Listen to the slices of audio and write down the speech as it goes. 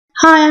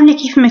Hi, I'm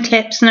Nikki from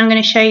Ecl-ips and I'm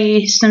going to show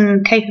you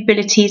some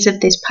capabilities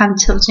of this pan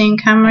tilt zoom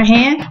camera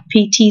here,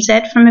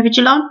 PTZ from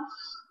Avigilon.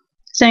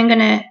 So I'm going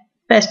to,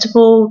 first of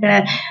all,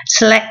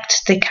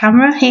 select the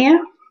camera here,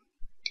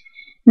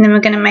 and then we're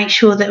going to make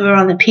sure that we're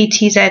on the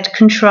PTZ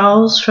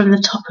controls from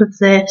the top of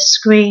the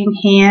screen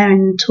here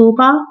in the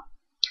toolbar.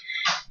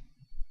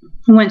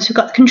 And once we've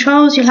got the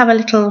controls, you'll have a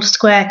little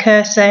square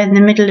cursor in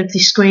the middle of the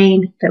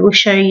screen that will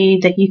show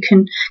you that you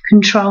can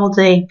control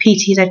the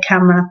PTZ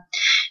camera.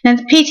 Now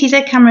the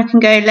PTZ camera can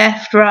go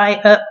left,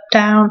 right, up,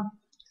 down.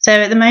 So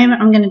at the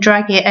moment I'm going to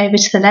drag it over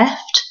to the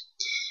left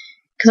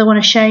because I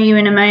want to show you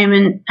in a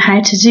moment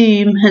how to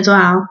zoom as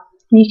well.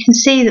 You can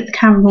see that the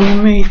camera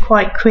will move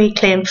quite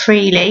quickly and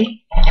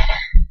freely.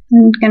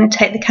 I'm going to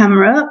take the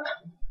camera up.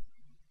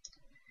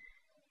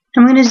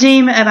 I'm going to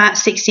zoom at about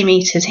 60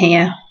 meters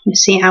here. You'll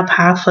see how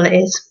powerful it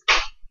is.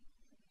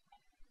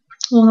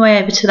 All the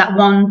way over to that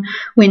one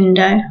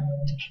window.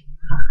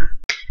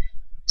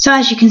 So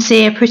as you can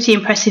see, a pretty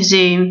impressive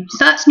zoom.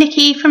 So that's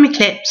Nikki from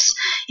Ecl-ips.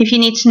 If you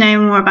need to know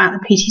more about the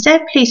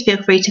PTZ, please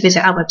feel free to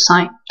visit our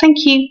website. Thank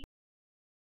you.